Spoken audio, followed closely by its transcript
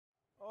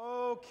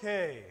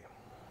Okay.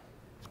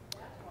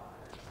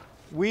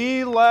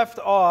 We left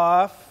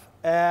off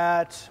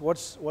at,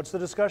 what's the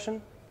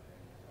discussion?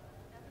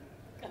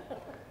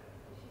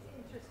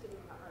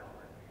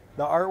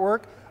 The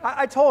artwork?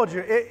 I told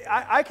you,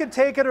 I could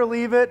take it or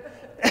leave it.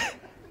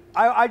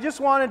 I just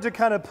wanted to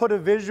kind of put a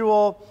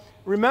visual.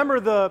 Remember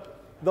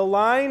the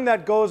line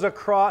that goes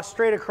across,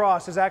 straight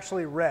across, is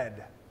actually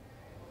red.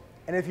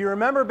 And if you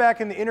remember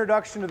back in the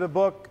introduction to the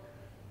book,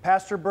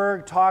 Pastor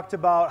Berg talked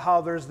about how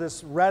there's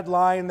this red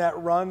line that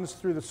runs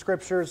through the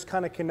scriptures,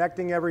 kind of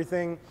connecting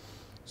everything.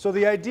 So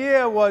the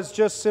idea was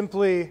just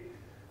simply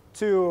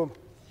to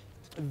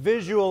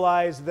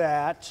visualize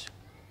that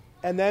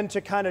and then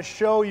to kind of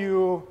show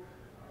you,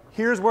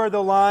 here's where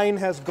the line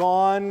has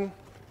gone,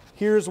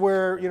 here's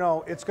where,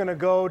 it's going to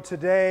go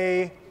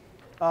today,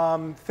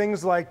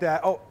 things like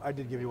that. Oh, I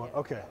did give you one.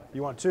 Okay.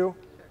 You want two?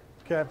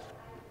 Okay.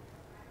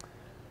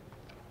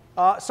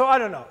 So I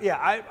don't know.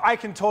 Yeah, I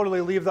can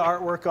totally leave the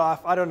artwork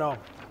off. I don't know.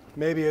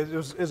 Maybe it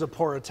was a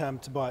poor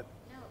attempt, but.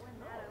 No, it wasn't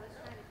that. I was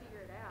trying to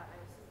figure it out.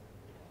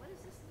 What does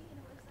this mean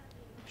and what does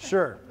that mean?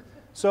 Sure.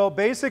 So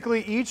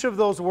basically, each of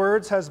those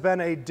words has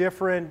been a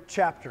different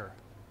chapter,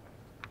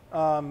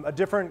 a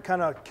different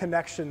kind of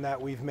connection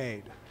that we've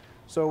made.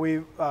 So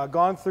we've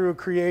gone through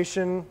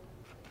creation,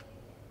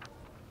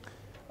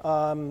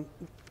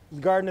 the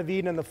Garden of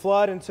Eden and the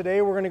flood, and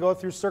today we're going to go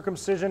through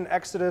circumcision,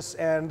 Exodus,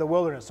 and the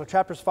wilderness. So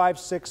chapters 5,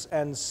 6,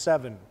 and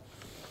 7.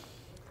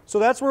 So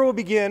that's where we'll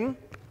begin.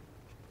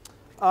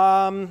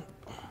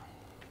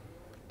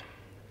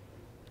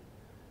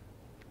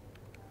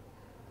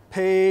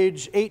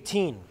 Page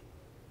 18.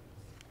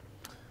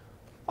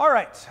 All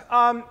right.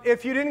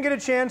 If you didn't get a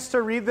chance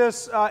to read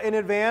this in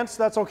advance,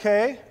 that's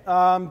okay.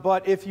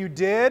 But if you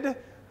did,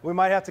 we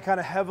might have to kind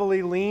of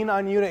heavily lean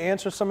on you to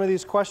answer some of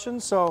these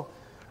questions. So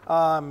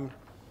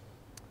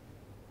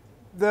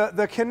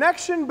the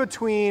connection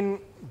between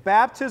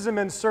baptism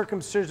and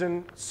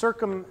circumcision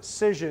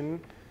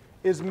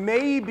is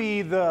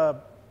maybe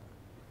the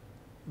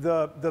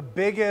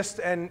biggest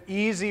and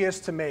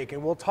easiest to make,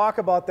 and we'll talk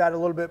about that a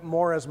little bit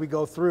more as we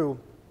go through.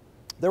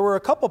 There were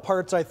a couple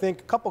parts, I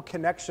think, a couple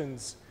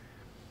connections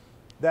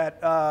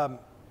that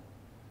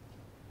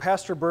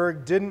Pastor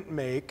Berg didn't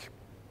make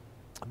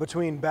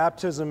between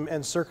baptism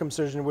and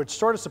circumcision, which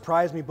sort of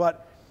surprised me,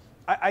 but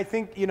I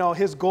think,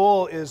 his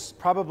goal is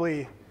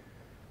probably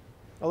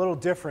a little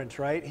different,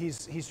 right?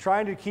 He's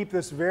trying to keep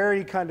this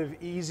very kind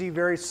of easy,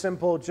 very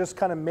simple, just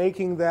kind of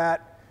making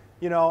that,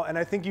 and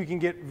I think you can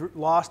get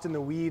lost in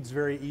the weeds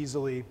very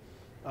easily.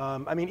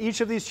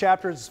 Each of these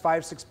chapters is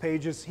 5-6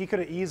 pages. He could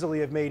have easily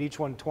have made each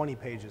one 20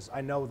 pages.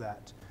 I know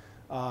that.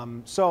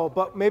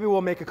 But maybe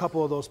we'll make a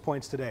couple of those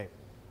points today.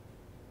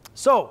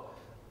 So,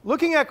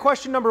 looking at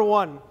question number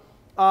 1,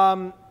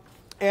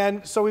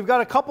 and so we've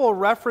got a couple of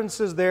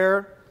references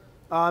there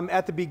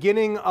at the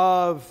beginning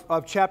of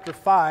chapter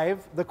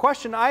 5. The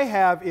question I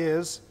have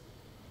is,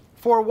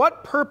 for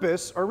what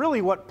purpose, or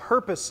really what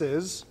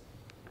purposes,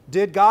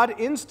 did God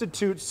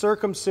institute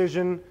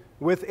circumcision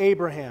with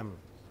Abraham?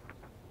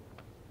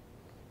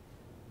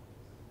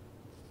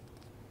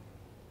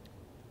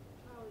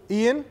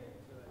 Ian?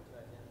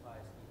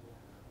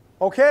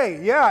 Okay,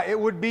 yeah, it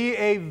would be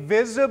a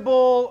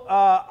visible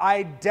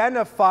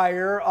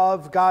identifier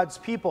of God's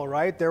people,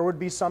 right? There would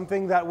be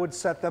something that would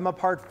set them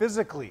apart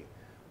physically.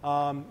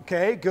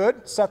 Okay,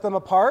 good. Set them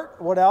apart.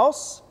 What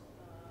else?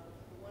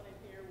 The one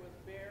in here was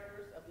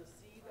bearers of the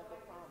seed of the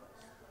promise.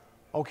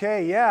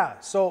 Okay,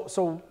 yeah.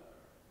 So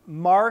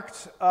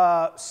marked,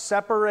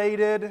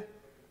 separated,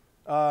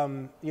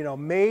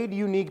 made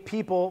unique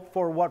people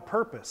for what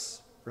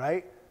purpose,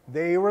 right?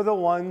 They were the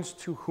ones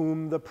to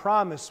whom the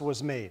promise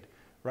was made,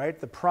 right?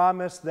 The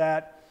promise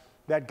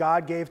that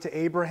God gave to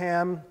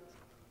Abraham,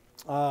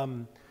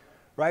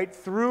 right?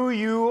 Through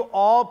you,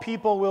 all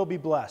people will be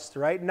blessed,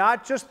 right?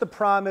 Not just the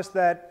promise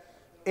that,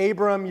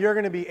 Abram, you're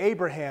going to be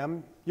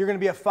Abraham, you're going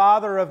to be a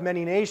father of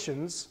many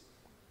nations,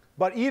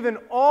 but even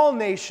all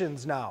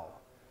nations now,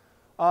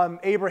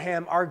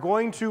 Abraham, are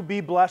going to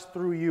be blessed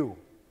through you.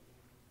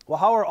 Well,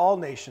 how are all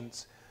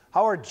nations?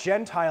 How are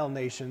Gentile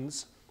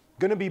nations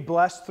going to be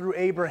blessed through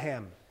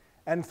Abraham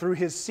and through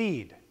his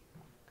seed?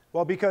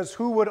 Well, because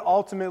who would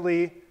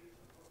ultimately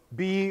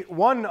be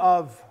one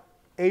of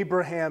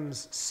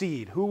Abraham's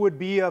seed? Who would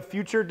be a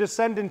future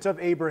descendant of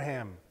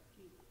Abraham?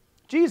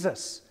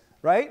 Jesus,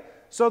 right?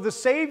 So the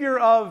Savior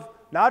of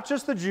not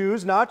just the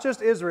Jews, not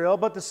just Israel,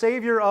 but the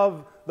Savior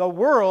of the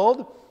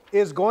world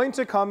is going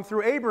to come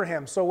through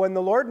Abraham. So when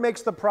the Lord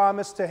makes the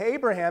promise to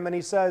Abraham and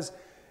he says,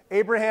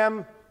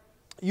 Abraham,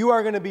 you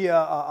are going to be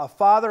a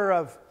father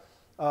of,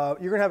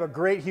 you're going to have a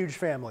great, huge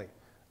family.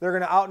 They're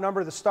going to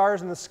outnumber the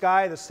stars in the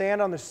sky, the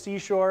sand on the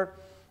seashore,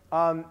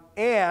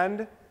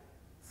 and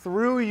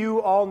through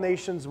you all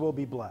nations will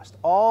be blessed.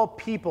 All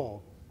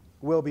people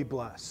will be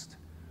blessed.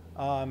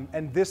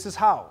 And this is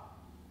how,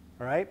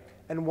 all right?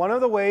 And one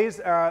of the ways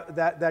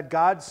that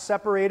God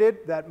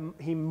separated, that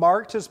he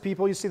marked his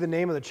people, you see the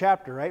name of the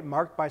chapter, right?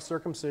 Marked by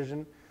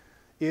circumcision,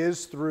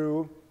 is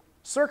through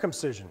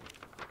circumcision.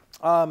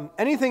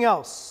 Anything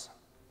else?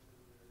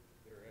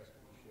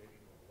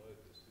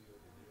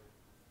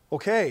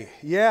 Okay,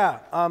 yeah,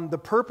 the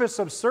purpose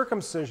of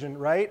circumcision,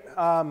 right?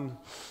 How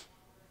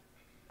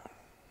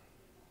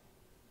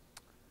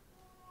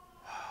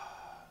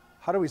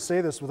do we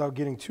say this without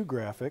getting too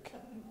graphic?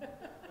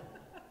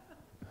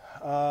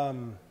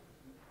 Well,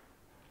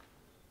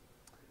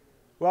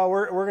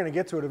 we're going to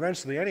get to it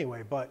eventually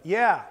anyway, but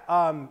yeah,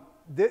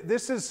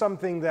 this is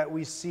something that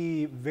we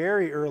see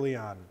very early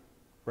on,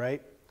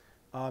 right?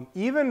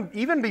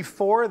 Even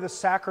before the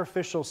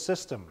sacrificial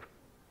system,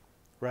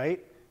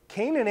 right?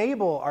 Cain and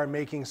Abel are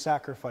making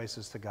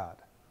sacrifices to God,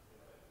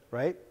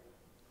 right?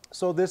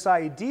 So this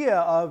idea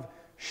of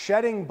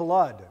shedding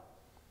blood,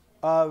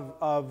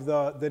 of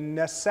the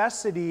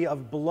necessity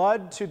of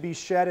blood to be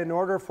shed in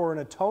order for an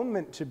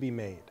atonement to be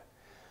made,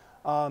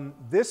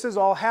 this is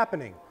all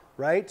happening,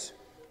 right?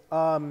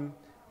 And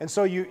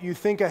so you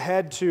think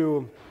ahead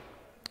to,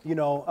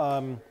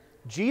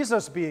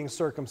 Jesus being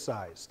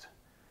circumcised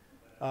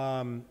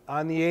on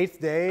the 8th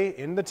day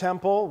in the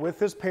temple with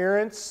his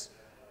parents.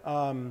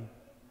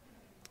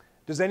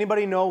 Does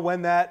anybody know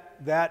when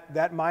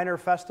that minor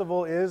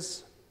festival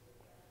is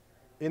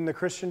in the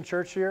Christian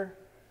church here?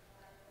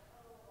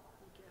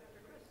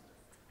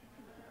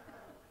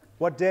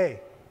 What day?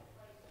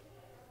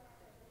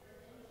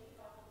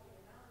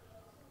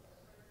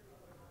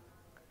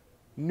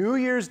 New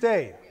Year's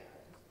Day,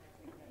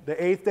 the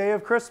 8th day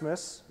of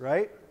Christmas,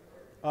 right?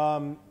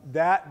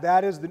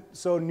 That is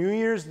so New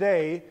Year's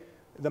Day,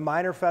 the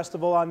minor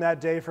festival on that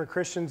day for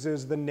Christians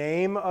is the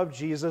name of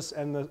Jesus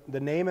and the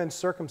name and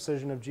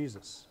circumcision of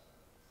Jesus.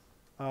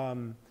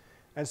 And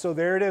so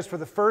there it is. For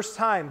the first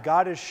time,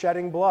 God is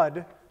shedding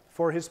blood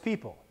for his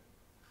people,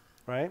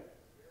 right?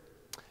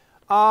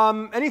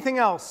 Anything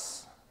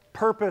else?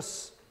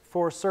 Purpose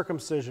for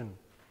circumcision.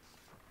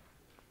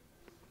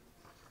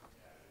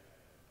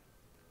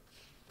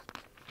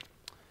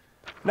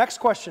 Next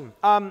question.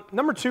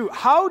 Number 2,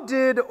 how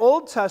did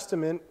Old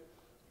Testament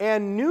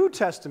and New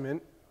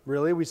Testament,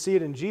 really, we see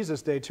it in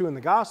Jesus' day too in the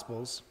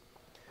Gospels,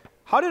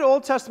 how did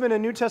Old Testament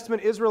and New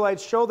Testament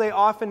Israelites show they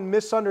often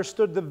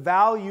misunderstood the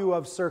value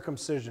of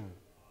circumcision?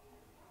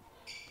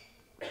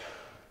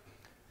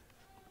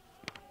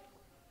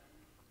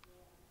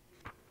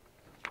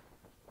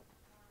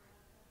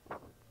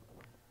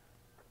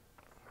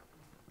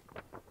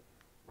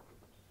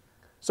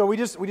 So we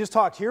just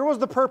talked. Here was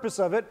the purpose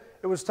of it.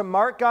 It was to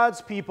mark God's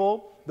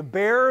people, the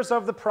bearers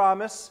of the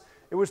promise.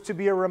 It was to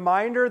be a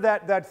reminder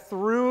that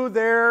through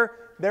their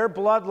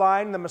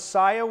bloodline, the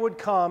Messiah would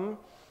come.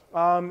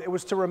 It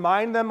was to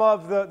remind them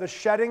of the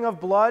shedding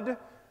of blood,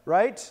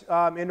 right,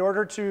 in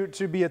order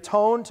to be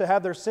atoned, to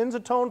have their sins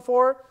atoned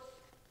for.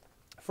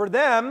 For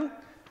them,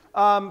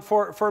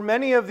 for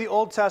many of the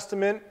Old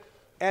Testament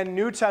and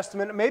New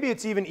Testament, maybe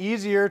it's even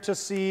easier to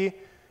see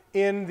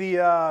in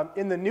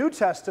the New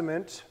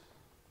Testament.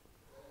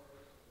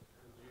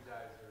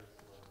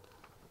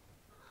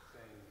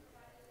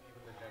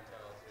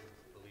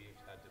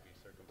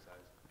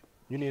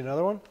 You need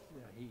another one?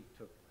 Yeah, he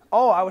took.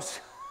 Oh, I was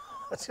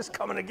just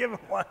coming to give him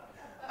one.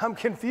 I'm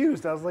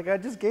confused. I was like, I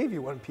just gave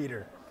you one,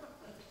 Peter.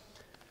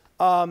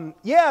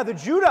 Yeah, the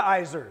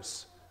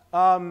Judaizers.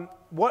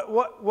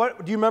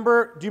 What do you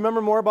remember? Do you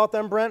remember more about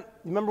them, Brent?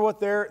 You remember what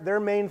their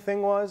main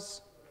thing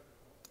was?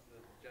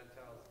 The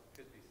Gentiles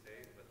could be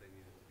saved, but they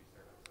needed to be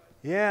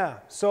circumcised. Yeah.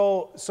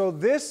 So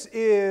this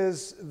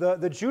is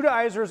the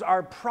Judaizers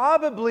are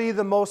probably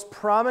the most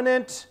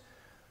prominent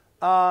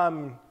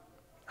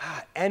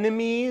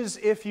enemies,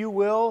 if you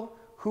will,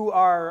 who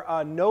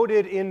are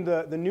noted in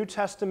the New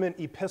Testament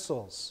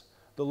epistles,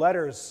 the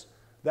letters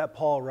that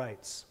Paul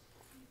writes.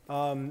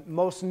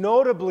 Most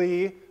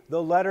notably,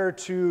 the letter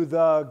to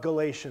the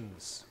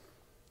Galatians,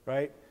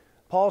 right?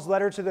 Paul's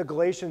letter to the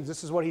Galatians,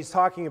 this is what he's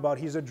talking about.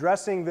 He's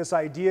addressing this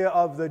idea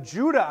of the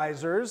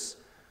Judaizers.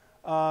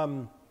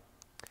 And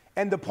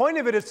the point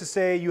of it is to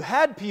say you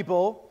had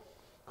people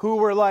who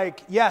were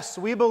like, yes,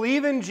 we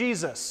believe in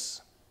Jesus,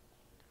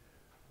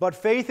 but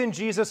faith in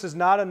Jesus is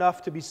not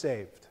enough to be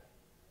saved.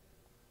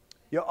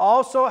 You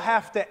also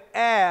have to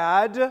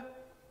add,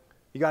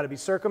 you got to be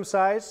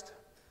circumcised,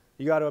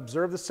 you got to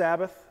observe the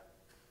Sabbath,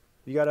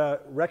 you got to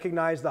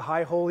recognize the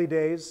high holy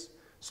days.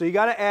 So you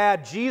got to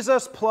add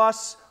Jesus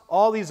plus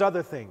all these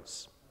other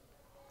things.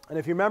 And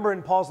if you remember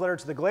in Paul's letter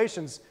to the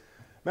Galatians,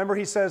 remember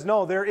he says,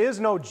 no, there is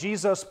no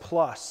Jesus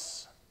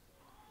plus.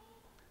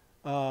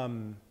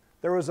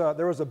 There was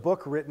a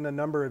book written a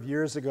number of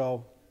years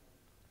ago,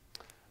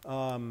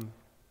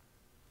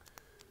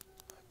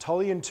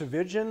 Tully and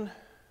Tavigian,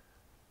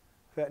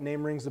 if that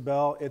name rings a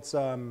bell. It's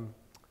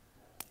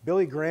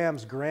Billy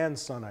Graham's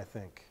grandson, I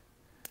think.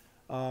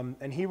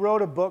 And he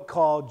wrote a book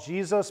called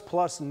Jesus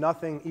Plus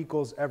Nothing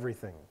Equals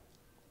Everything.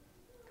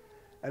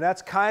 And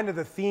that's kind of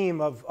the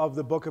theme of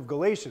the book of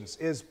Galatians,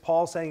 is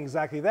Paul saying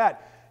exactly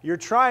that. You're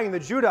trying,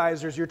 the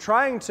Judaizers, you're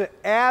trying to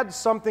add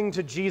something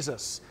to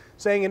Jesus,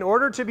 saying in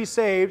order to be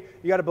saved,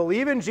 you got to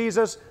believe in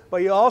Jesus, but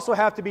you also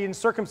have to be in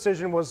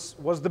circumcision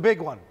was the big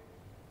one.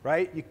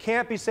 Right? You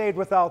can't be saved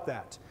without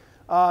that.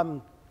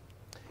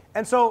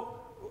 And so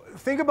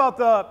think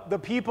about the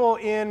people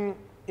in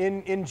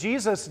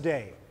Jesus'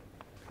 day.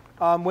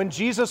 when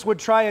Jesus would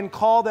try and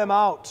call them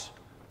out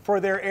for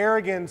their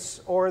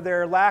arrogance or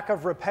their lack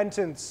of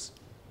repentance,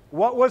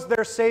 what was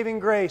their saving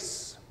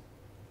grace?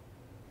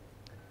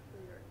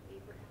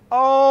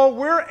 Oh,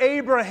 we're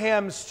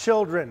Abraham's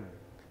children.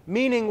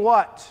 Meaning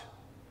what?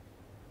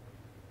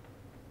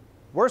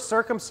 We're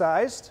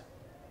circumcised,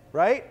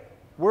 right?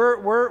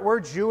 We're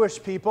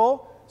Jewish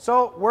people.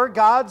 So we're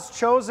God's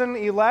chosen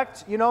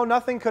elect. You know,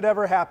 nothing could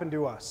ever happen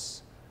to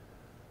us.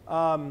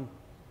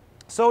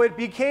 So it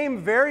became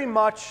very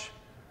much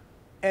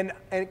and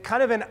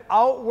kind of an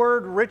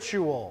outward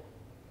ritual,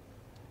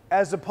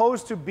 as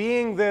opposed to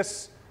being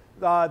this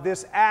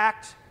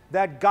act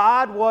that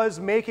God was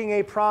making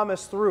a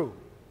promise through.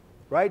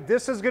 Right?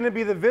 This is going to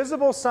be the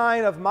visible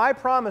sign of my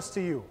promise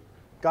to you,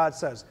 God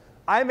says.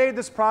 I made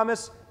this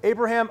promise,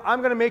 Abraham, I'm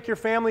going to make your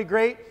family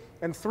great,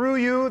 and through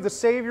you, the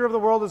Savior of the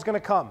world is going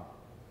to come.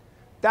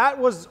 That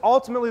was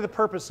ultimately the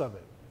purpose of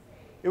it.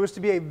 It was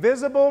to be a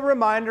visible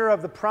reminder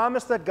of the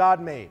promise that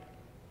God made.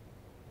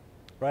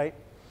 Right?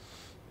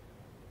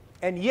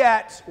 And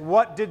yet,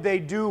 what did they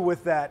do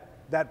with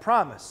that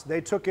promise? They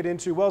took it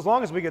into, well, as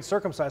long as we get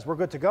circumcised, we're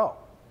good to go.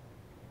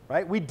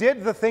 Right? We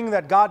did the thing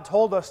that God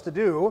told us to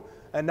do,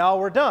 and now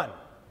we're done.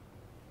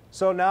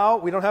 So now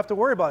we don't have to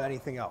worry about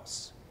anything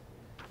else.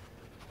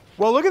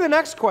 Well, look at the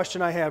next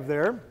question I have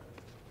there.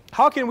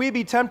 How can we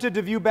be tempted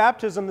to view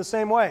baptism the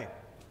same way?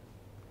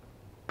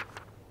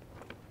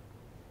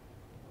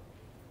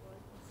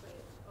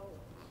 Oh,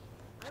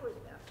 I was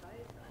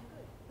baptized. I'm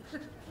good.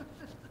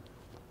 At least if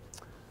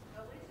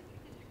you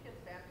get your kids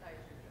baptized,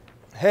 you're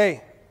good.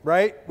 Hey,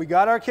 right? We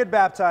got our kid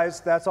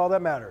baptized. That's all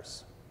that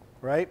matters.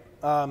 Right?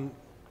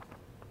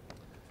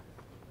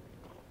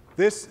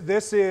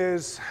 This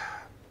is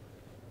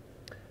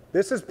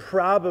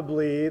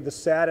probably the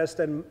saddest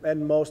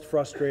and most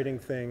frustrating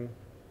thing.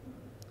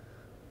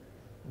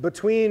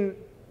 Between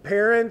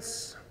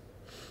parents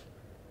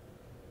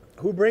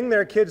who bring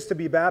their kids to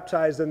be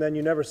baptized and then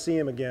you never see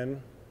them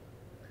again,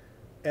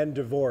 and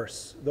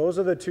divorce. Those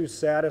are the two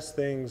saddest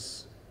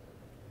things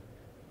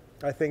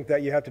I think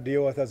that you have to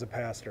deal with as a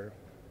pastor.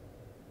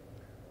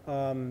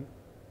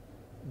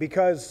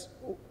 Because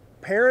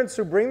parents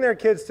who bring their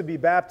kids to be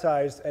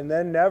baptized and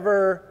then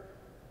never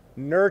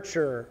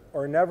nurture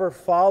or never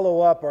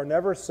follow up or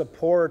never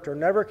support or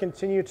never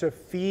continue to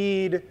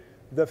feed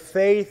the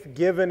faith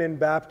given in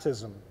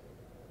baptism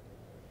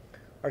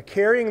are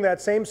carrying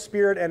that same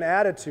spirit and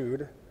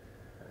attitude.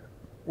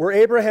 We're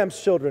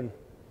Abraham's children.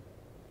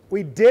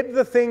 We did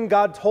the thing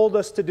God told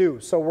us to do,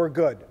 so we're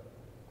good.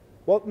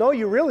 Well, no,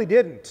 you really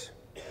didn't,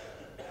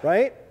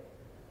 right?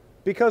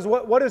 Because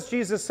what does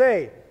Jesus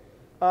say?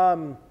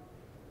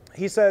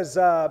 He says,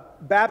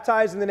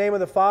 baptize in the name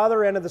of the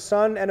Father and of the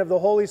Son and of the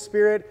Holy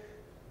Spirit.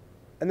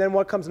 And then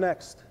what comes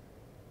next?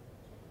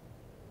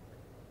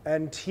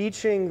 And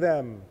teaching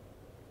them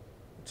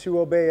to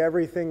obey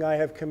everything I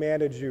have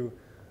commanded you.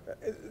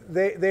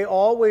 They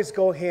always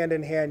go hand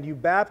in hand. You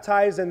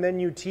baptize and then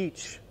you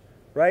teach,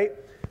 right?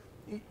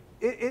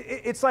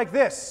 It's like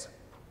this.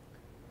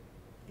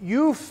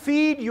 You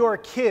feed your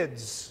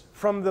kids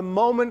from the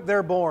moment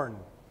they're born.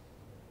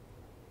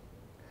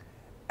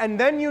 And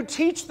then you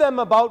teach them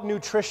about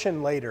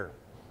nutrition later.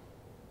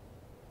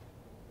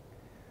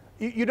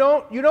 You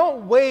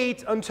don't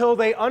wait until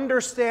they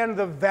understand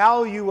the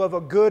value of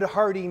a good,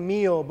 hearty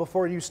meal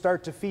before you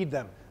start to feed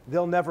them.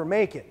 They'll never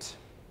make it.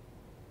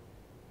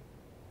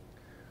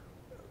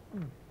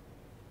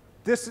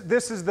 This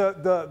is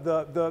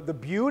the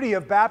beauty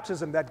of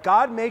baptism, that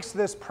God makes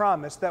this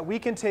promise, that we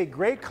can take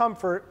great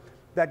comfort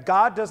that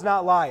God does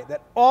not lie,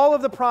 that all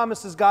of the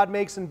promises God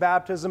makes in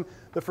baptism,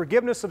 the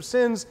forgiveness of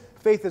sins,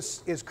 faith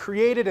is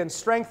created and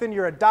strengthened,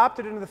 you're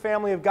adopted into the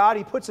family of God,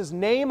 He puts His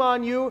name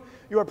on you,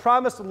 you are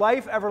promised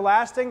life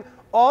everlasting,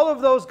 all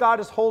of those God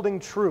is holding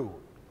true.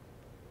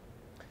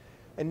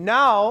 And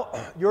now,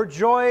 your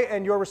joy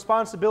and your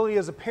responsibility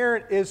as a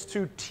parent is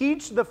to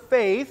teach the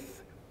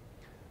faith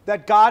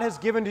that God has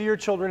given to your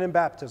children in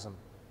baptism.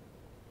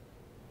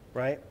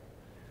 Right?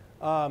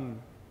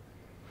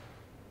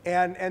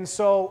 And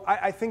so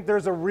I think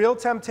there's a real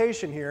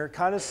temptation here,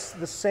 kind of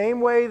the same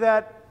way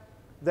that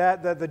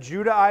the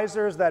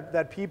Judaizers,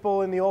 that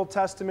people in the Old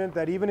Testament,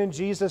 that even in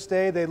Jesus'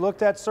 day, they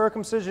looked at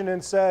circumcision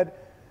and said,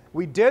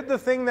 we did the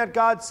thing that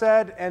God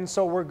said, and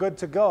so we're good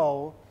to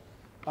go.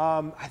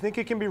 I think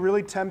it can be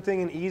really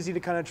tempting and easy to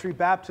kind of treat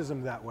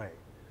baptism that way.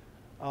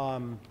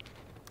 And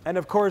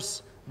of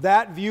course,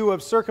 that view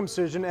of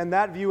circumcision and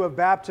that view of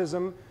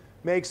baptism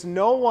makes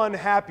no one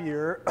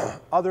happier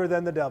other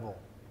than the devil.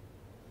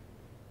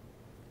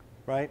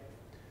 Right?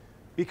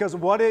 Because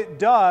what it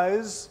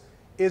does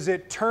is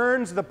it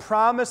turns the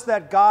promise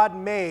that God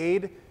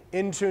made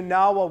into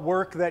now a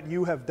work that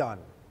you have done.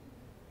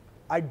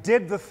 I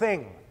did the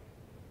thing.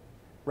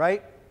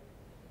 Right?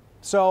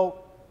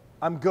 So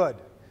I'm good.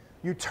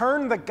 You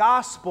turn the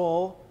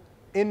gospel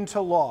into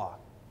law.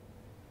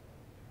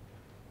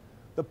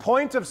 The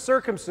point of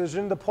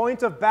circumcision, the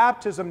point of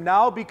baptism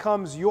now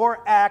becomes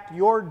your act,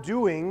 your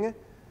doing,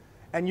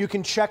 and you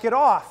can check it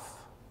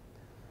off.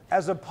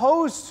 As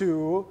opposed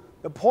to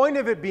the point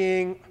of it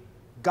being,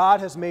 God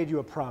has made you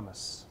a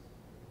promise.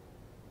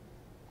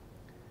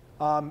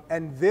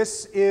 And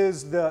this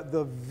is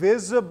the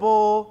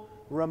visible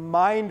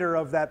reminder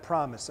of that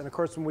promise. And of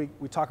course, when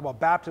we talk about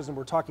baptism,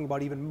 we're talking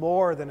about even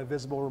more than a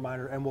visible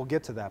reminder, and we'll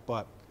get to that.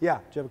 But yeah,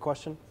 do you have a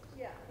question?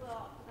 Yeah,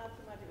 well, not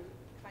so much, it was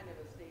kind of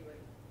a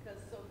statement. Because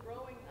so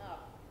growing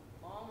up,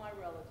 all my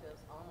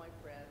relatives, all my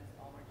friends,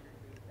 all my church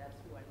group, that's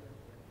who I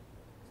lived with.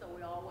 So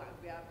we all went to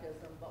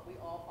baptism, but we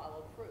all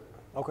followed fruit.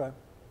 Okay.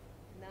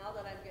 Now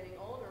that I'm getting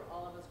older,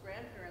 all of us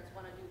grandparents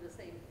want to do the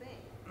same thing.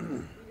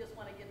 We just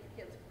want to get the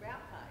kids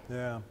baptized.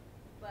 Yeah.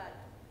 But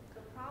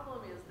the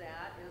problem is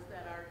that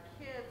our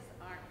kids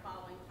aren't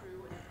following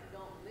through, and if you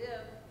don't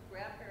live,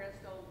 grandparents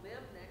don't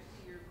live next to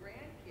your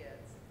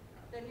grandkids,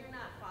 then you're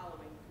not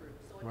following through.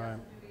 So it Right.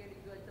 doesn't do you any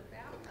good to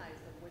baptize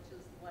them, which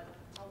is what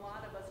a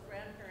lot of us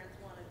grandparents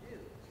want to do.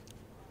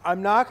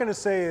 I'm not going to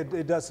say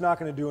it's not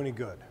going to do any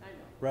good. I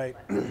know. Right?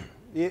 But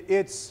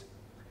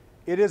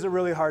It is a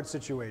really hard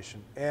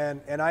situation,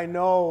 and I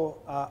know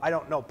I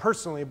don't know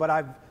personally, but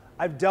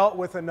I've dealt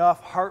with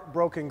enough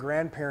heartbroken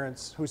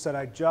grandparents who said,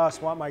 "I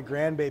just want my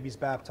grandbabies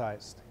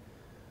baptized."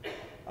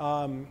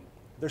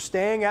 They're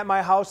staying at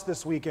my house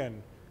this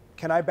weekend.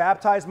 Can I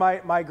baptize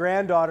my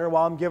granddaughter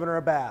while I'm giving her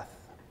a bath?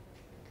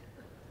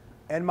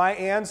 And my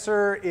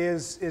answer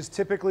is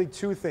typically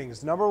two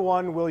things. Number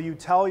one, will you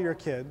tell your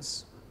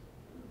kids?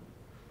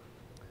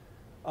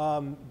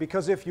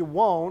 Because if you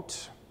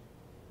won't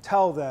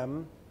tell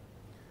them,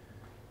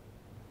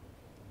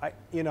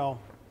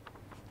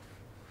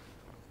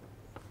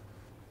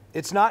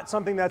 it's not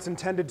something that's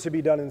intended to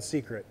be done in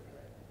secret,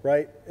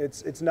 right?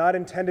 It's not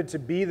intended to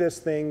be this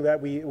thing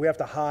that we have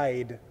to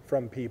hide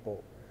from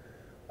people.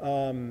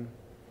 And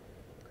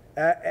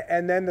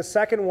then the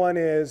second one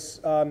is,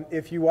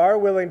 if you are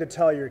willing to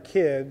tell your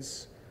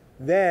kids,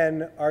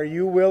 then are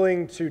you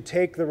willing to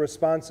take the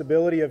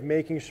responsibility of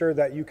making sure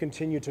that you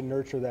continue to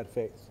nurture that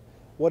faith?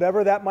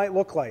 Whatever that might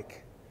look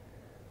like,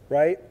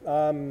 right?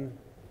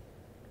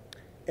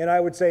 And I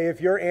would say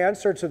if your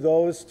answer to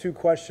those two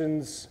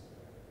questions,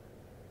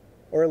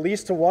 or at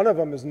least to one of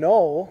them, is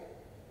no,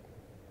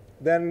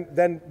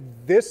 then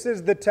this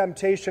is the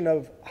temptation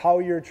of how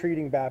you're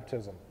treating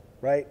baptism,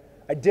 right?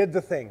 I did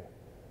the thing,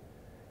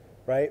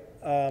 right?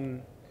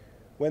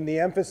 When the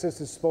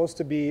emphasis is supposed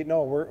to be,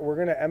 no, we're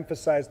going to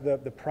emphasize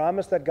the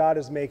promise that God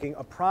is making,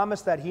 a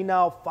promise that he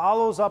now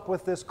follows up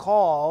with this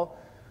call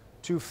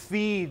to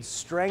feed,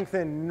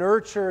 strengthen,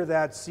 nurture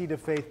that seed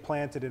of faith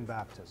planted in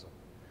baptism.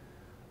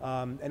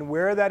 And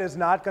where that is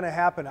not going to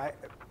happen,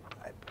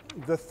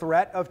 the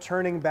threat of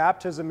turning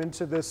baptism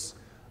into this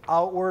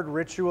outward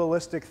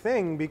ritualistic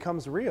thing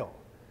becomes real.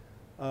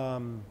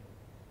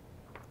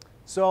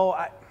 So,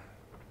 at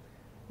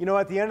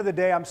the end of the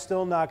day, I'm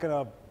still not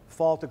going to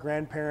fault a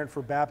grandparent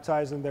for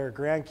baptizing their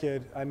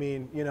grandkid. I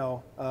mean,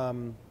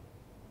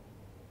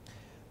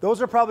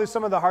 those are probably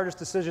some of the hardest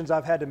decisions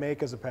I've had to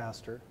make as a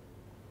pastor,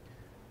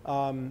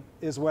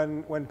 is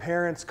when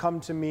parents come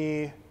to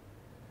me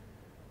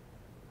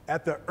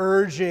at the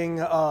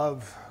urging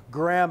of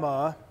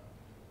grandma,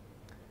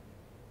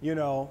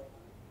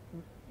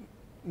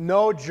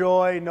 no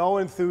joy, no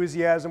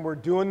enthusiasm. We're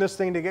doing this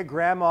thing to get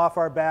grandma off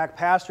our back.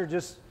 Pastor,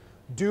 just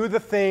do the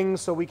thing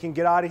so we can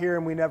get out of here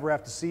and we never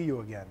have to see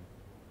you again.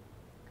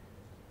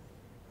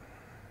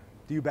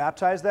 Do you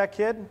baptize that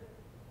kid?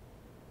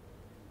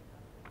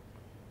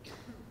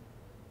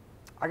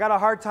 I got a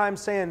hard time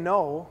saying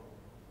no,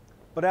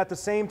 but at the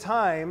same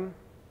time,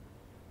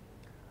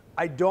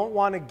 I don't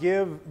want to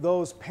give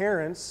those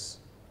parents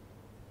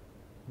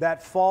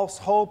that false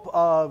hope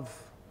of,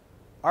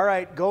 all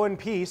right, go in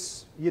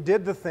peace, you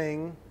did the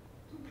thing.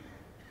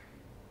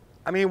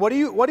 I mean, what do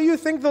you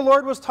think the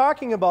Lord was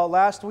talking about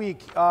last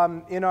week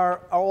in our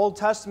Old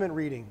Testament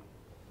reading?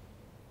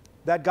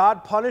 That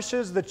God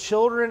punishes the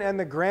children and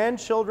the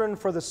grandchildren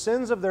for the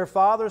sins of their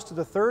fathers to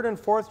the third and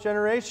fourth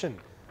generation.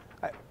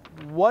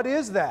 What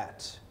is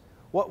that?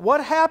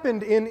 What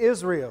happened in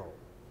Israel?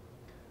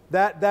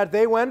 That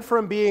they went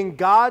from being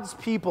God's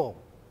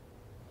people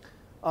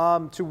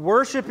to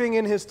worshiping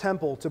in his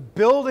temple, to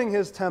building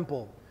his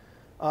temple,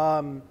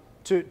 to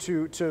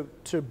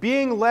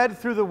being led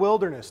through the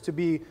wilderness, to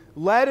be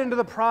led into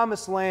the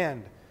promised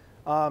land,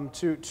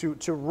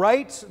 to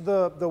write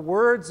the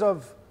words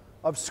of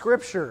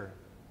Scripture,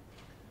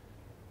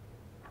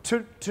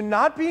 to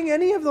not being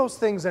any of those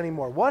things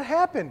anymore. What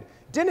happened?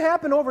 It didn't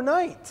happen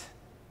overnight,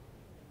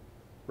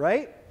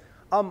 right?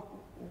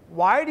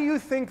 Why do you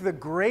think the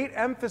great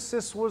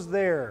emphasis was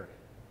there?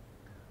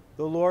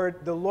 The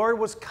Lord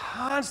was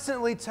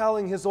constantly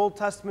telling his Old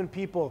Testament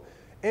people,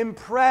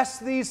 impress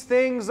these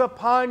things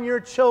upon your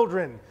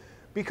children,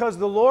 because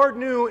the Lord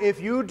knew if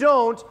you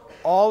don't,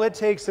 all it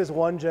takes is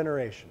one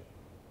generation.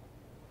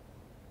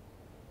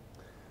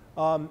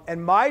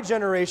 And my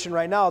generation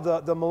right now,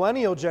 the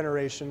millennial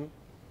generation,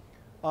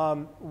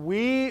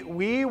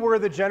 we were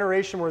the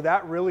generation where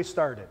that really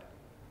started.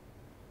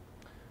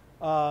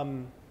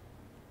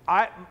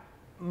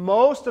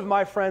 Most of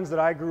my friends that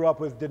I grew up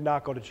with did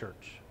not go to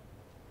church,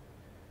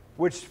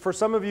 which for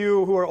some of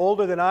you who are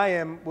older than I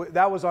am,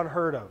 that was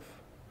unheard of.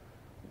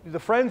 the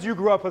friends you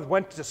grew up with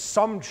went to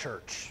some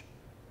church,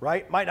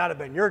 right? Might not have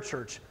been your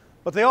church,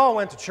 but they all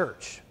went to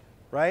church,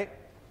 right?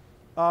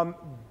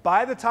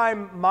 By the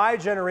time my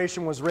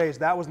generation was raised,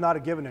 that was not a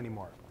given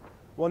anymore.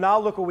 Well, now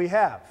look what we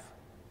have.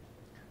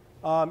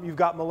 You've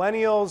got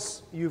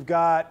millennials, you've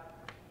got,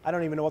 I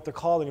don't even know what they're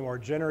called anymore,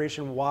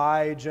 Generation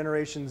Y,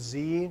 Generation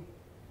Z.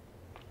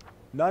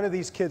 None of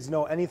these kids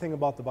know anything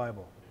about the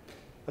Bible.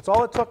 That's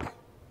all it took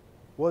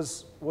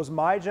was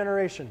my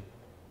generation,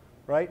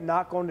 right?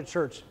 Not going to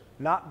church,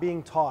 not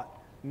being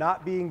taught,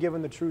 not being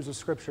given the truths of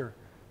Scripture.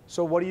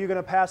 So what are you going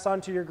to pass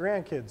on to your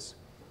grandkids?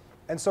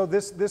 And so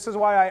this is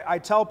why I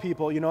tell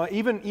people,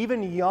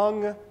 even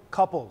young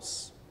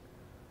couples,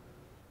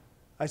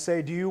 I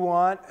say, do you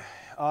want,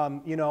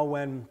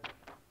 when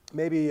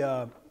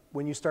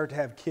you start to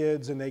have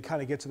kids and they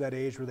kind of get to that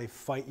age where they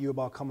fight you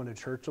about coming to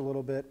church a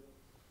little bit,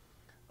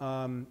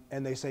 and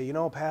they say,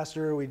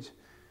 Pastor, we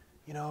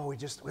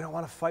don't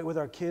want to fight with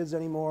our kids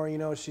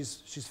anymore.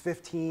 She's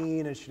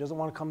 15 and she doesn't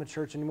want to come to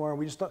church anymore. And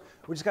we just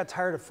got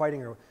tired of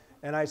fighting her.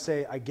 And I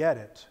say, I get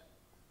it,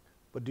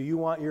 but do you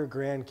want your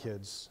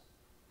grandkids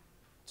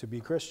to be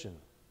Christian?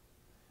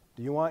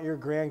 Do you want your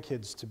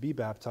grandkids to be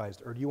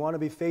baptized? Or do you want to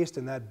be faced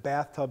in that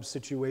bathtub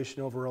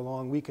situation over a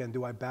long weekend?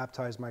 Do I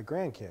baptize my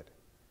grandkid?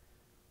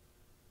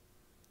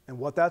 And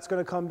what that's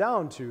going to come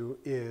down to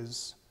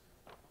is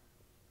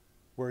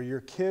where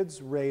your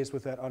kids raised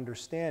with that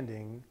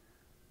understanding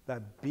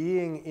that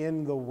being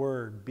in the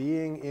Word,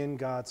 being in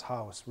God's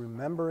house,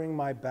 remembering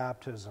my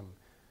baptism,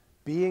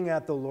 being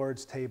at the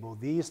Lord's table,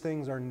 these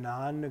things are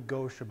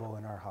non-negotiable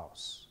in our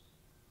house.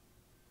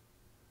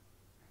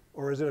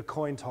 Or is it a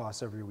coin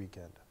toss every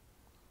weekend?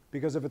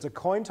 Because if it's a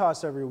coin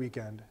toss every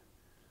weekend,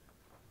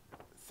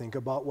 think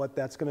about what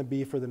that's going to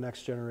be for the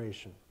next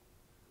generation.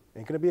 It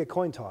ain't going to be a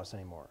coin toss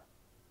anymore,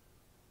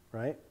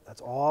 right? That's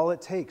all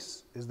it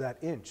takes is that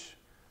inch.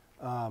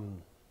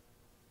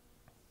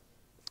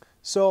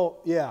 So,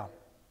 yeah,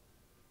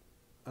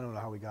 I don't know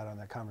how we got on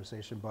that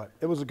conversation, but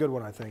it was a good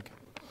one, I think.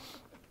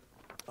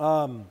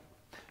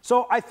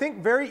 So I think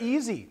very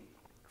easy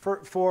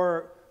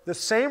for the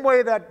same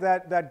way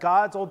that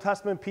God's Old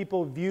Testament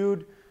people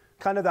viewed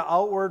kind of the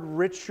outward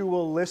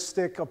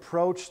ritualistic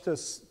approach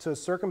to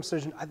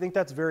circumcision, I think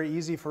that's very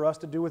easy for us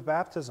to do with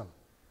baptism,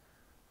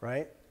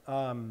 right?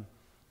 And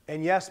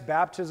yes,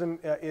 baptism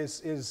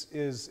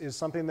is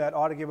something that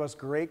ought to give us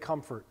great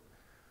comfort.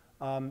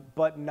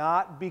 But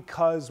not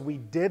because we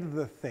did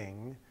the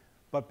thing,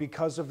 but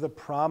because of the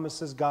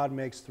promises God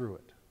makes through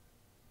it.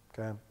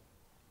 Okay?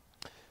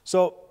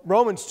 So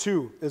Romans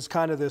 2 is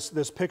kind of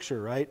this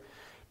picture, right?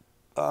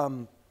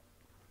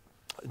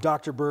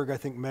 Dr. Berg, I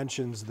think,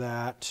 mentions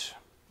that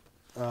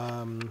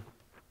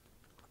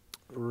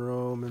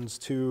Romans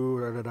 2,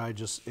 or did I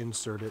just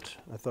insert it?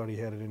 I thought he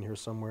had it in here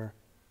somewhere.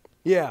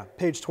 Yeah,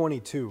 page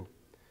 22.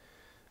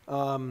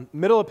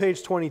 Middle of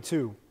page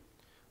 22.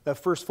 That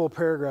first full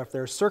paragraph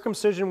there.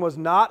 Circumcision was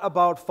not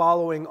about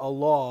following a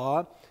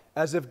law,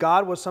 as if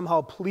God was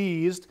somehow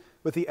pleased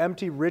with the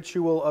empty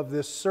ritual of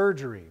this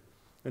surgery.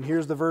 And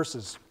here's the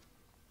verses.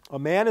 A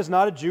man is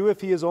not a Jew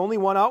if he is only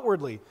one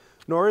outwardly,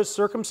 nor is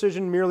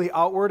circumcision merely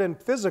outward and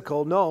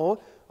physical.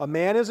 No, a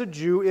man is a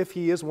Jew if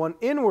he is one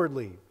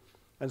inwardly.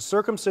 And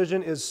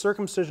circumcision is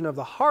circumcision of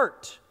the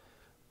heart,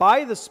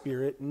 by the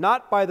Spirit,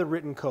 not by the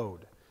written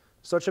code.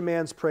 Such a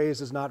man's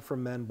praise is not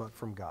from men, but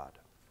from God.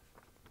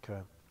 Okay.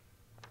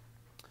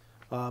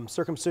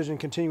 Circumcision,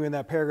 continuing in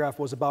that paragraph,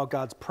 was about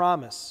God's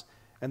promise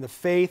and the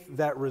faith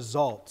that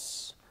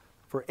results.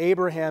 For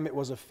Abraham, it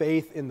was a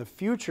faith in the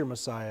future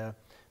Messiah.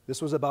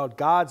 This was about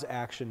God's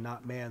action,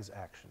 not man's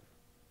action.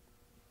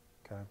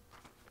 Okay.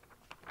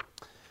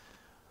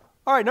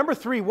 All right, number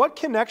 3, what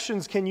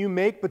connections can you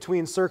make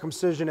between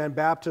circumcision and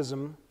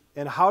baptism,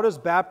 and how does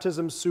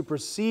baptism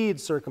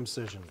supersede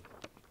circumcision?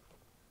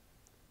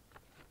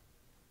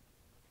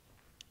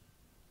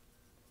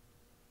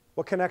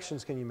 What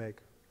connections can you make?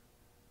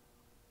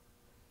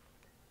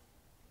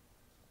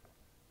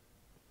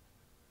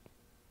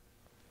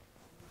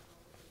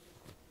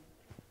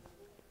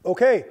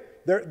 Okay,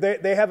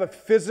 they have a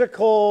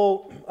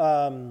physical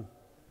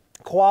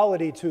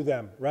quality to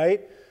them,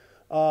 right?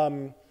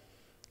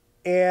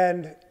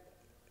 And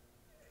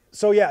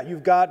so yeah,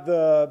 you've got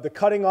the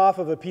cutting off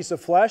of a piece of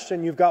flesh,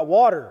 and you've got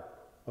water.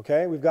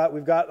 Okay, we've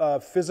got a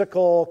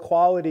physical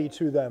quality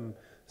to them,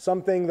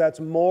 something that's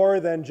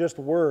more than just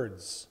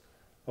words.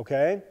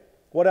 Okay,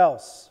 what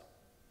else?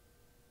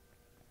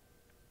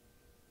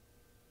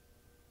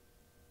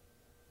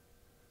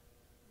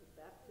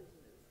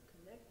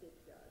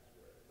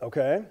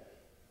 Okay. I'm not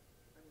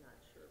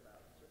sure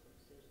about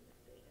circumcision if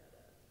they had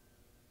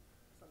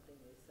something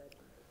they said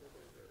when they did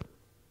it.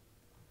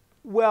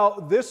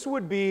 Well, this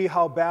would be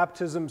how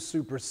baptism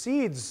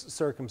supersedes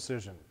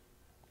circumcision.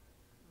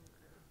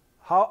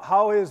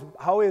 How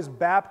is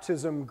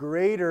baptism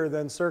greater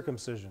than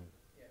circumcision?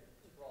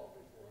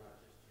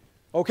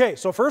 Okay,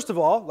 so first of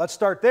all, let's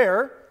start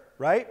there,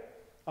 right?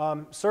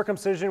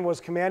 Circumcision was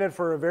commanded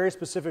for a very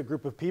specific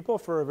group of people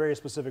for a very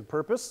specific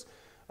purpose.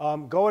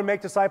 Go and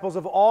make disciples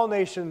of all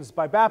nations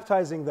by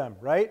baptizing them,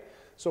 right?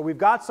 So we've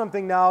got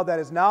something now that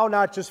is now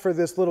not just for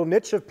this little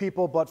niche of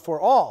people, but for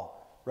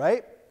all,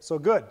 right? So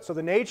good. So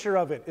the nature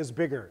of it is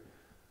bigger.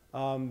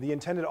 The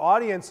intended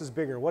audience is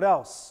bigger. What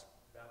else?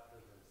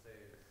 Baptism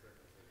saves,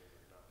 circumcision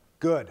does not.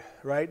 Good,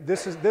 right?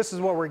 This is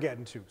what we're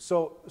getting to.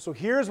 So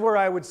here's where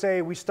I would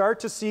say we start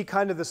to see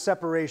kind of the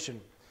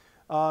separation.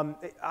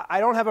 I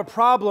don't have a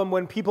problem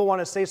when people want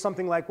to say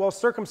something like, well,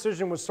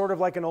 circumcision was sort of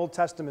like an Old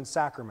Testament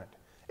sacrament.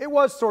 It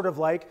was sort of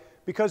like,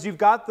 because you've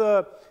got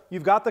the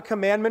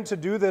commandment to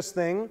do this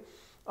thing.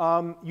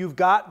 You've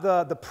got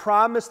the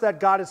promise that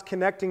God is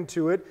connecting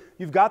to it.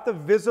 You've got the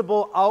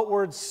visible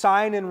outward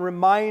sign and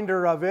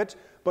reminder of it.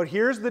 But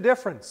here's the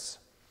difference.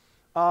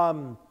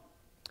 No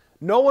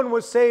one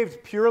was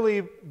saved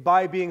purely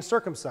by being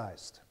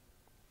circumcised.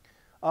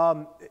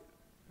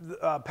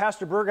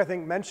 Pastor Berg, I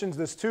think, mentions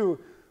this too.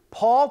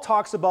 Paul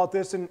talks about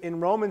this in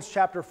Romans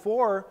chapter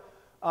 4.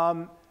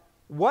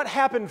 What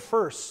happened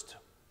first?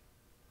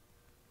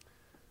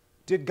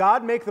 Did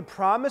God make the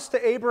promise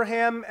to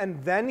Abraham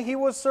and then he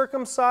was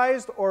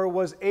circumcised, or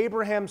was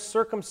Abraham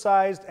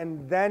circumcised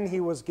and then he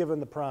was given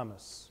the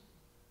promise?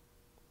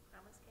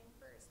 Promise came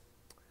first.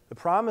 The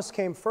promise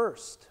came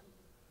first,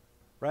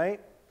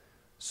 right?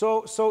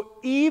 So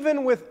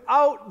even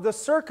without the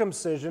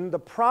circumcision, the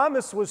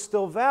promise was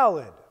still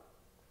valid.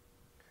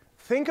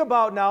 Think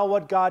about now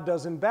what God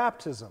does in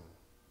baptism.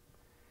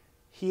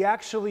 He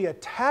actually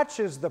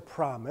attaches the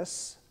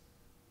promise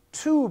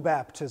to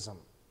baptism.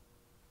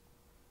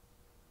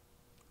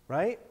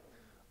 Right?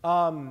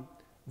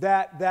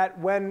 That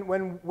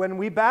when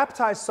we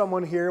baptize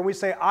someone here and we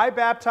say, I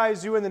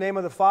baptize you in the name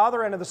of the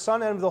Father and of the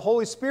Son and of the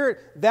Holy Spirit,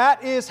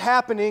 that is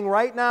happening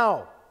right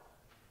now.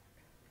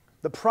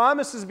 The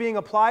promise is being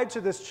applied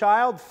to this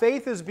child.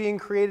 Faith is being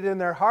created in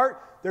their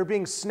heart. They're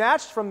being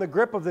snatched from the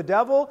grip of the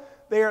devil.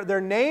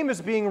 Their name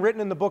is being written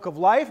in the book of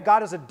life.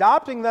 God is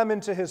adopting them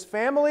into his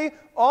family.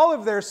 All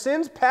of their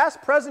sins,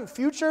 past, present,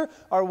 future,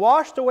 are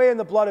washed away in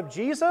the blood of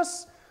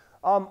Jesus.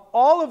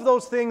 All of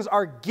those things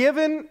are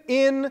given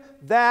in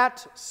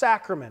that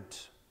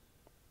sacrament.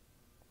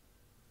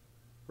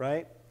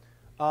 Right?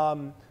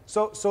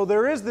 So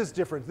there is this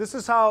difference. This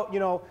is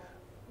how,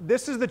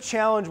 this is the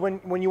challenge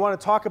when you want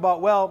to talk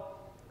about, well,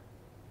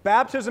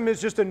 baptism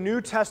is just a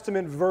New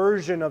Testament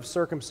version of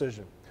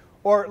circumcision.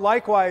 Or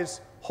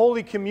likewise,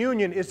 Holy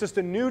Communion is just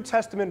a New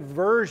Testament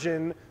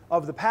version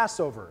of the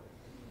Passover.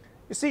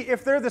 You see,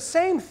 if they're the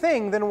same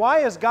thing, then why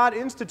is God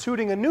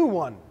instituting a new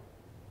one?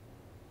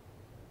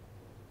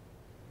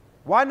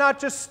 Why not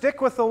just stick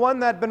with the one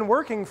that had been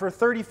working for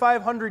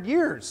 3,500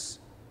 years?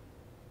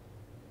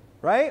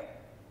 Right?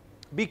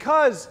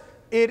 Because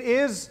it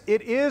is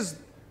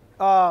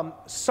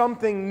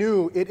something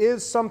new. It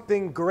is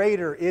something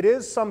greater. It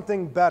is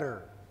something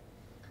better.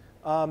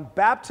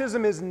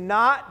 Baptism is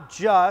not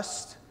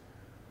just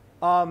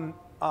an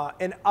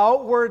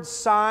outward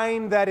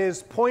sign that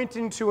is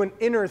pointing to an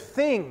inner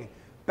thing.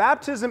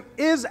 Baptism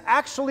is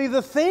actually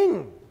the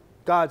thing,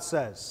 God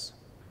says.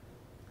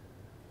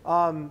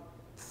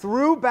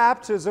 Through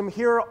baptism,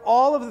 here are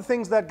all of the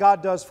things that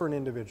God does for an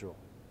individual.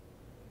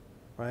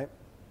 Right?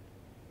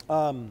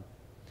 All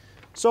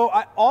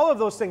of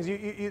those things,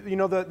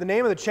 the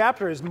name of the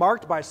chapter is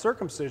marked by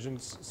circumcision.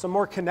 Some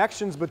more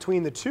connections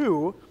between the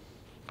two.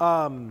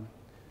 Some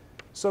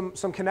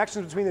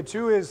connections between the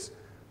two is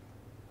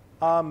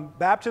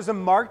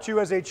baptism marked you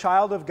as a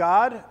child of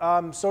God.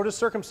 So does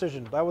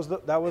circumcision. That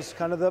was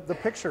kind of the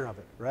picture of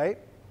it, right?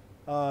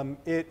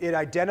 It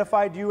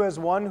identified you as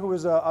one who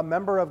is a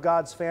member of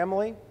God's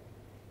family.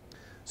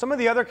 Some of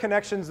the other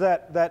connections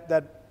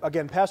that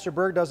again, Pastor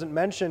Berg doesn't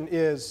mention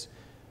is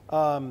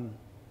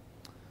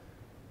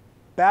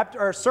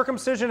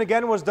circumcision,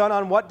 again, was done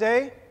on what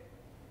day?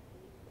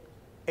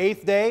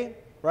 8th day,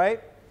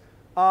 right?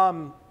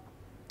 And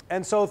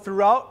so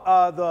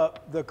throughout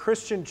the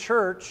Christian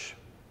church,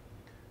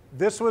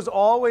 this was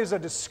always a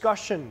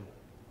discussion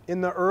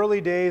in the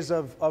early days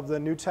of the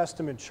New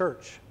Testament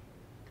church.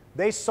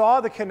 They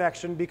saw the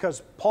connection,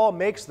 because Paul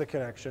makes the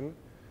connection,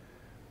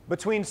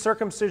 between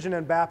circumcision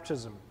and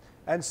baptism.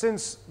 And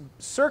since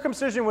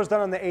circumcision was done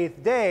on the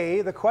 8th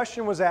day, the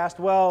question was asked,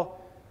 well,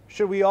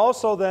 should we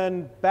also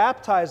then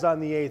baptize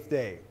on the 8th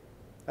day?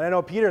 And I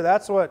know, Peter,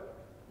 that's what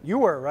you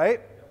were,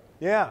 right?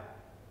 Yeah.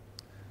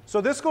 So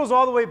this goes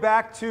all the way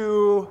back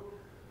to,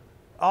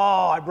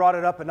 I brought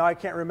it up and now I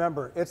can't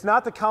remember. It's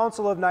not the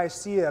Council of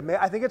Nicaea.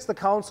 I think it's the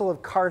Council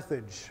of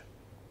Carthage.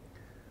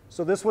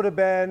 So this would have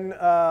been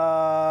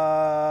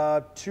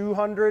 200s,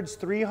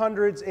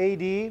 300s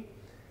AD.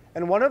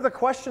 And one of the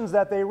questions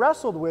that they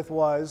wrestled with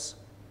was,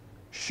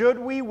 should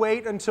we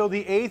wait until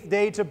the 8th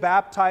day to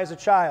baptize a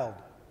child?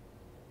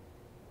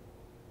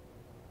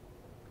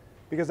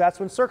 Because that's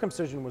when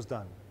circumcision was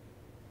done.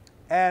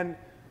 And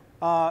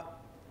can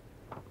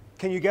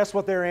you guess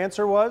what their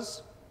answer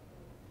was?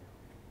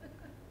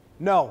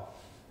 No.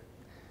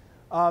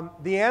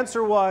 The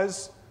answer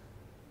was,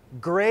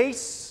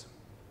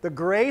 the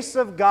grace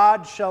of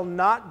God shall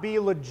not be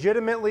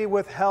legitimately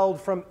withheld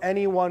from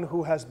anyone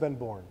who has been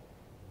born.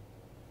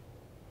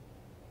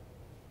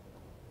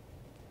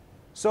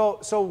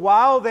 So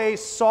while they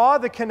saw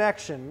the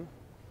connection,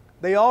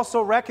 they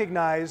also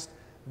recognized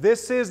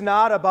this is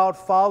not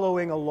about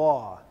following a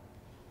law.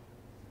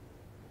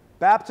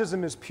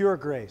 Baptism is pure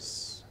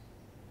grace.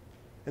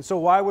 And so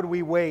why would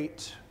we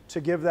wait to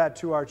give that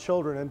to our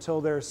children until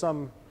they're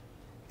some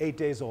 8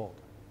 days old,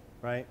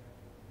 right?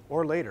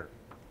 Or later.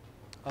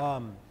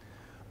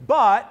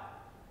 But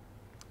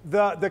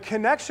the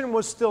connection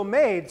was still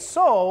made,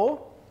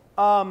 so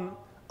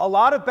a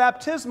lot of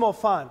baptismal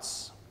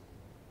fonts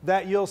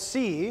that you'll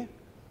see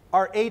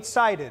are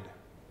 8-sided.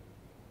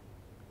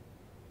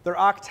 They're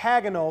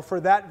octagonal for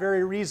that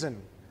very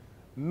reason,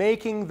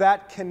 making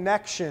that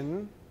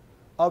connection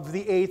of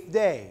the 8th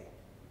day.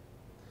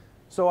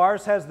 So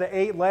ours has the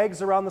 8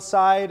 legs around the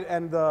side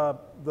and the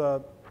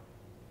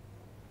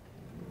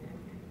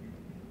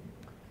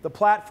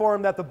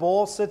platform that the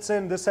bowl sits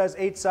in. This has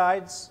 8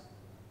 sides.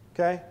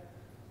 Okay?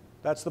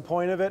 That's the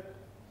point of it.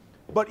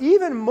 But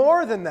even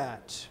more than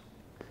that,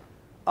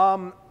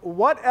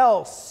 what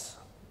else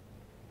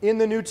in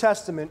the New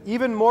Testament,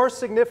 even more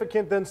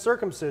significant than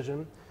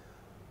circumcision,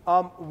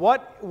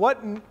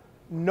 what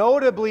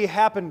notably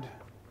happened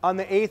on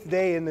the 8th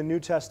day in the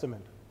New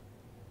Testament?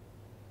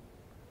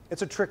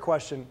 It's a trick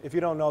question. If you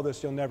don't know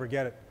this, you'll never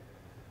get it.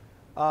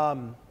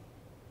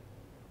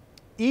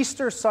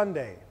 Easter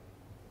Sunday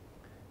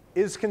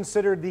is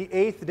considered the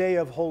 8th day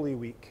of Holy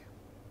Week.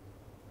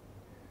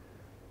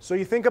 So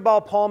you think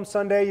about Palm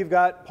Sunday, you've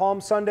got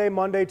Palm Sunday,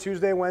 Monday,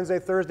 Tuesday, Wednesday,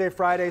 Thursday,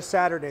 Friday,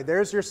 Saturday.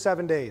 There's your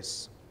 7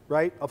 days,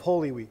 right, of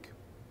Holy Week.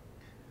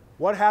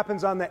 What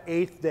happens on the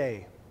 8th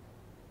day?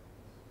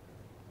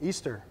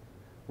 Easter,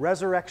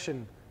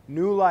 resurrection,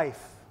 new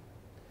life.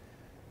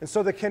 And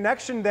so the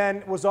connection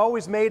then was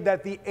always made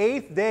that the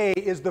 8th day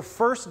is the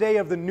first day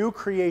of the new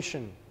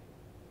creation.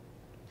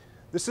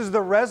 This is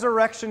the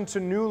resurrection to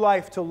new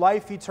life, to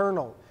life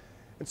eternal.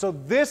 And so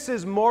this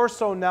is more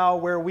so now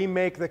where we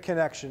make the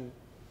connection.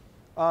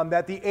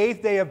 That the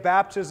 8th day of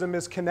baptism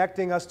is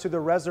connecting us to the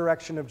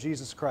resurrection of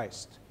Jesus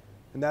Christ.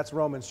 And that's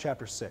Romans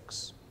chapter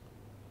 6.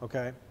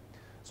 Okay?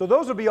 So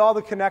those would be all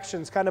the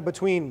connections kind of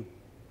between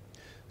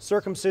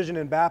circumcision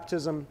and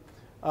baptism.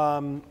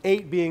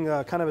 8 being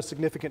kind of a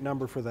significant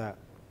number for that.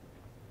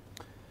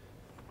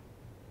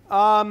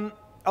 A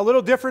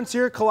little difference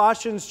here,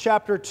 Colossians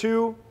chapter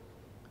 2.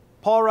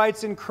 Paul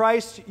writes, in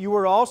Christ you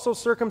were also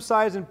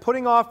circumcised in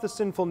putting off the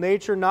sinful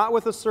nature, not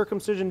with a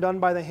circumcision done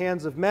by the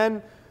hands of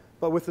men,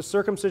 but with the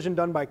circumcision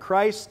done by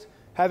Christ,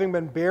 having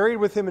been buried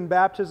with him in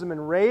baptism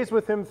and raised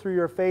with him through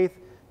your faith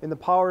in the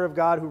power of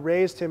God who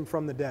raised him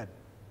from the dead.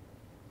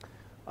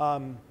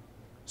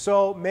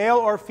 So male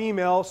or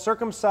female,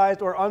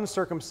 circumcised or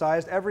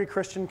uncircumcised, every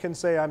Christian can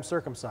say, I'm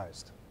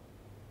circumcised.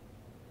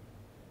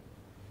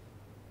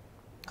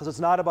 Because it's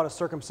not about a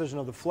circumcision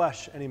of the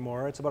flesh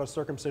anymore. It's about a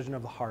circumcision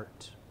of the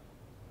heart.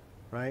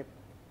 Right?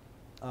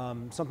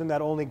 Something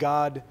that only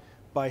God,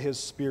 by his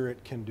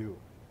Spirit, can do.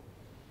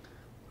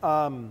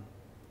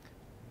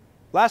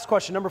 Last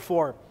question, number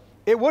 4.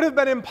 It would have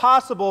been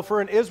impossible for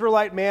an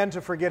Israelite man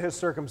to forget his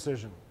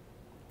circumcision,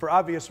 for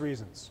obvious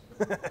reasons.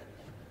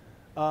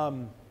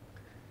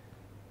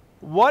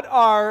 What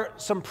are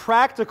some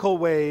practical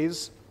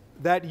ways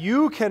that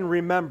you can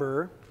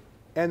remember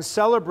and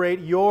celebrate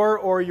your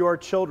or your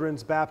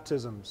children's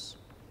baptisms?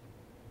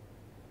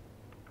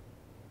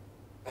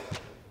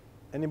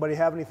 Anybody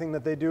have anything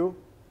that they do?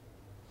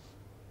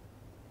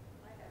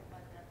 I have my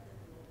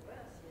baptismal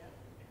dress yet.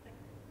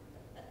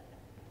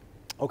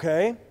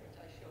 Okay. Which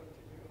I showed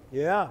to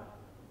you. Yeah.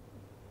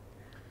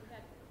 We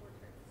had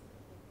portraits.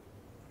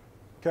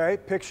 Okay.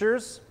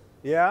 Pictures.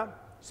 Yeah.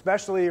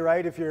 Especially,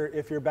 right, if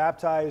you're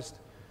baptized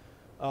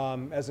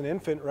as an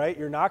infant, right,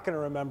 you're not going to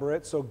remember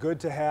it. So good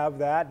to have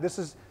that. This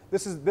is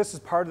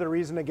part of the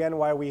reason again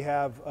why we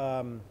have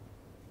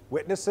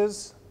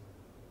witnesses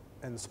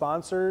and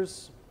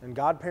sponsors and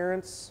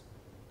godparents.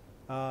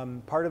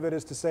 Part of it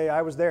is to say,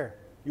 I was there.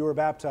 You were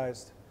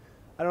baptized.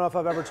 I don't know if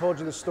I've ever told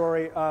you the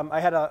story. I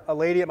had a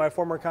lady at my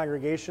former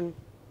congregation.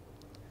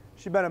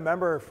 She'd been a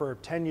member for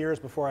 10 years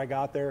before I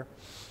got there.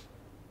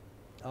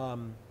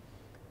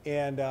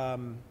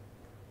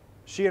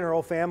 She and her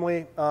whole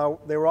family,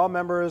 they were all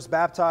members,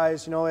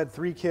 baptized, had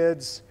 3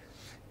 kids.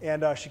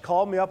 And she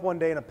called me up one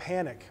day in a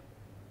panic.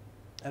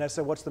 And I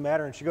said, what's the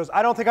matter? And she goes,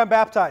 I don't think I'm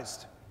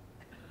baptized.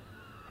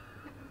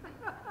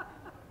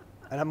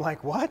 And I'm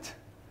like, what?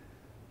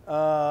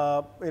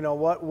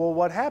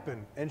 What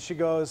happened? And she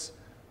goes,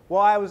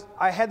 well,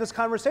 I had this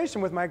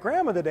conversation with my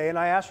grandma today, and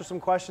I asked her some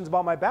questions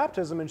about my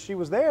baptism, and she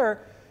was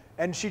there,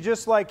 and she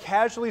just like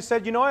casually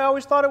said, I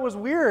always thought it was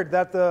weird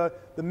that the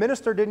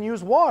minister didn't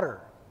use water.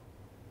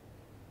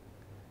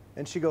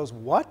 And she goes,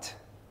 what?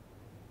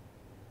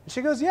 And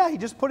she goes, yeah, he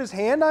just put his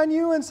hand on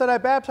you and said, I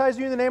baptize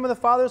you in the name of the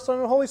Father, the Son,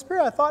 and the Holy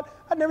Spirit. I thought,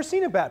 I'd never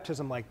seen a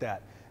baptism like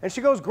that. And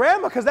she goes,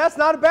 Grandma, because that's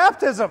not a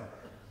baptism.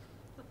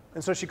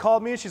 And so she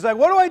called me and she's like,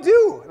 what do I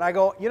do? And I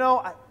go,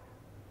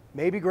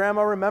 maybe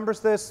Grandma remembers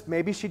this,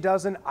 maybe she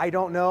doesn't, I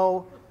don't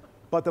know.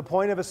 But the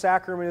point of a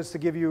sacrament is to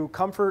give you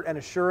comfort and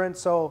assurance.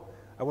 So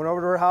I went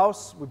over to her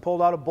house, we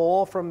pulled out a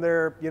bowl from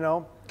their,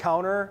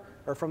 counter,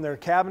 or from their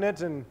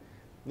cabinet and,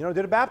 did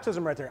a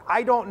baptism right there.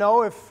 I don't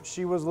know if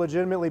she was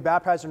legitimately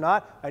baptized or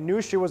not. I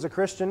knew she was a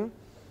Christian.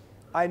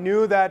 I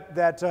knew that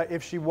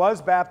if she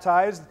was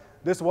baptized,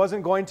 this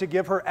wasn't going to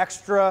give her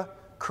extra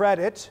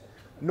credit,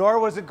 nor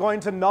was it going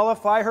to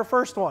nullify her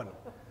first one.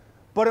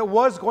 But it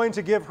was going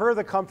to give her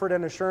the comfort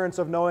and assurance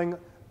of knowing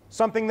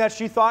something that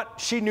she thought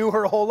she knew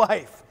her whole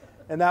life,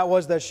 and that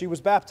was that she was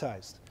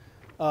baptized.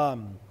 I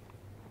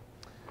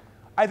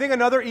think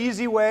another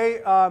easy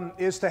way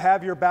is to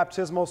have your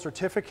baptismal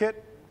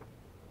certificate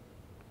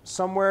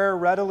somewhere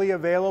readily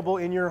available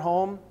in your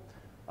home.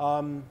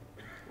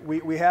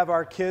 We have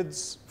our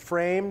kids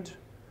framed,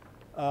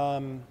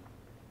 in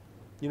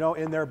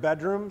their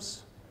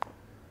bedrooms.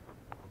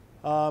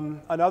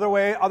 Other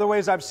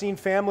ways I've seen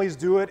families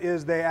do it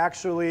is they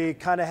actually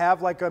kind of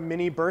have like a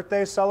mini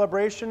birthday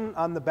celebration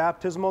on the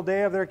baptismal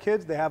day of their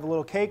kids. They have a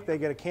little cake, they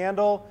get a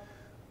candle,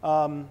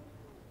 a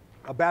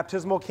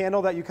baptismal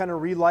candle that you kind of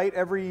relight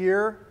every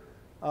year.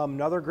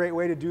 Another great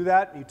way to do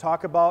that. You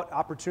talk about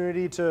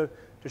opportunity to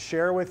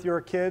share with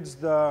your kids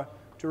to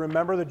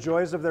remember the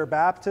joys of their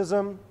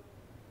baptism.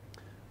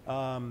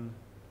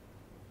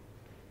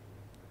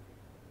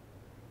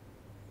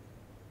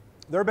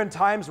 There have been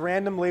times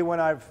randomly when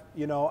I've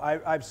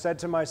said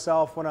to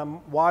myself when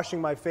I'm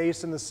washing my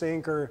face in the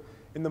sink or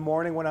in the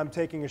morning when I'm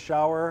taking a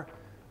shower,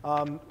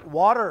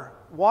 water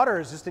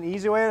is just an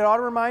easy way to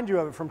remind you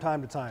of it from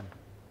time to time,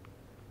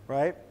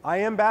 right? I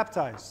am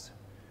baptized.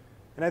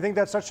 And I think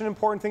that's such an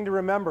important thing to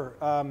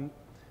remember.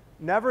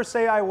 Never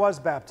say I was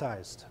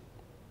baptized,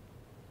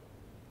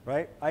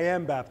 right? I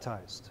am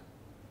baptized.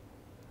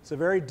 It's a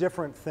very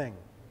different thing,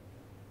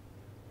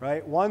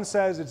 right? One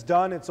says it's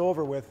done, it's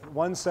over with.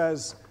 One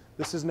says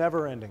this is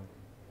never ending,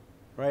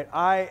 right?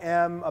 I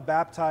am a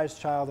baptized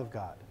child of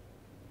God,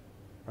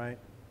 right?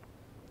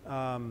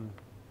 I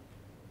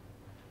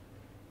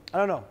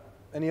don't know.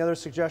 Any other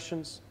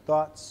suggestions,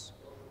 thoughts?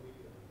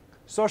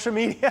 Social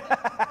media.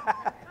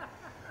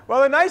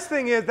 Well, the nice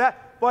thing is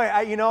that, boy,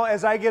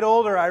 as I get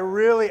older,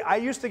 I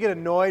used to get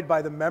annoyed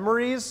by the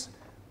memories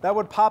that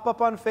would pop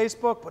up on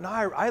Facebook, but now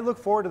I look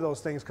forward to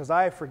those things because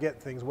I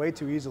forget things way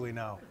too easily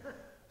now.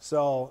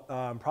 So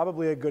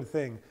probably a good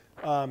thing.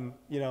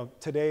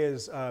 Today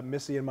is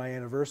Missy and my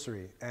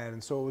anniversary,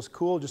 and so it was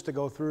cool just to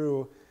go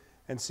through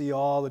and see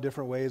all the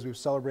different ways we've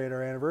celebrated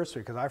our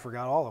anniversary because I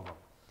forgot all of them.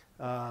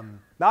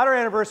 Not our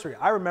anniversary.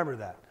 I remember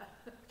that.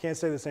 Can't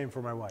say the same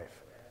for my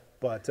wife.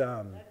 But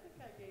I think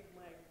I gave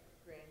my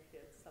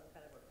grandkids some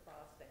kind of a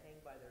cross to hang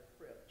by their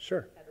crib.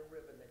 Sure. Had a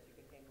ribbon that you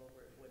can hang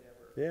over it,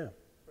 whatever. Yeah.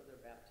 For their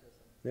baptism.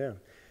 Yeah.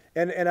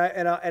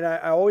 And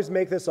I always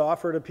make this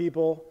offer to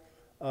people,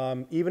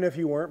 even if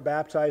you weren't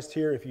baptized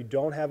here, if you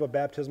don't have a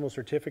baptismal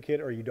certificate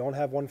or you don't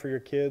have one for your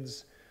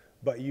kids,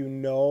 but you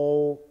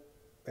know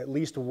at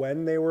least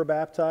when they were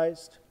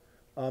baptized,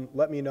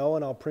 let me know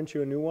and I'll print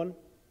you a new one.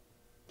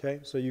 Okay,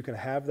 so you can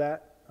have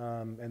that,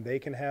 and they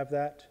can have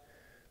that.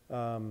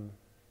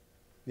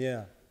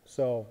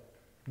 So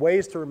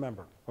ways to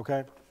remember,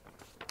 okay?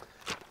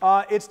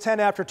 It's 10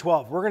 after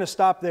 12. We're going to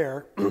stop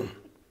there,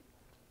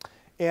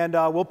 and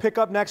we'll pick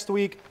up next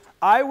week.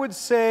 I would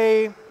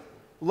say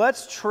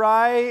let's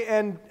try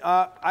and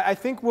I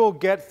think we'll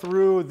get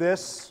through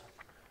this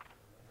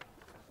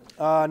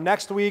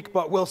next week,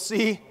 but we'll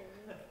see.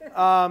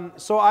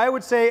 So I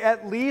would say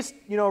at least,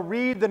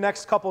 read the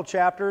next couple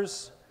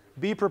chapters.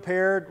 Be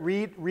prepared.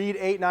 Read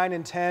 8, 9,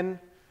 and 10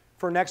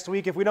 for next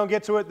week. If we don't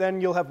get to it, then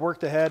you'll have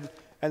worked ahead,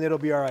 and it'll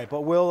be all right.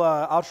 But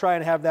I'll try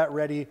and have that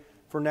ready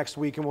for next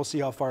week, and we'll see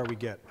how far we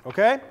get.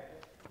 Okay?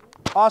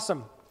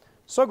 Awesome.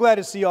 So glad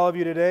to see all of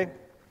you today.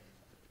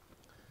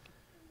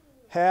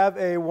 Have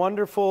a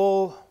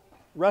wonderful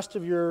rest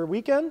of your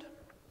weekend.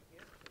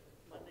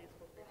 Monday's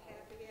supposed to be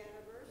happy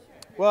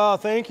anniversary. Well,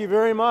 thank you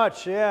very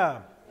much.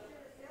 Yeah.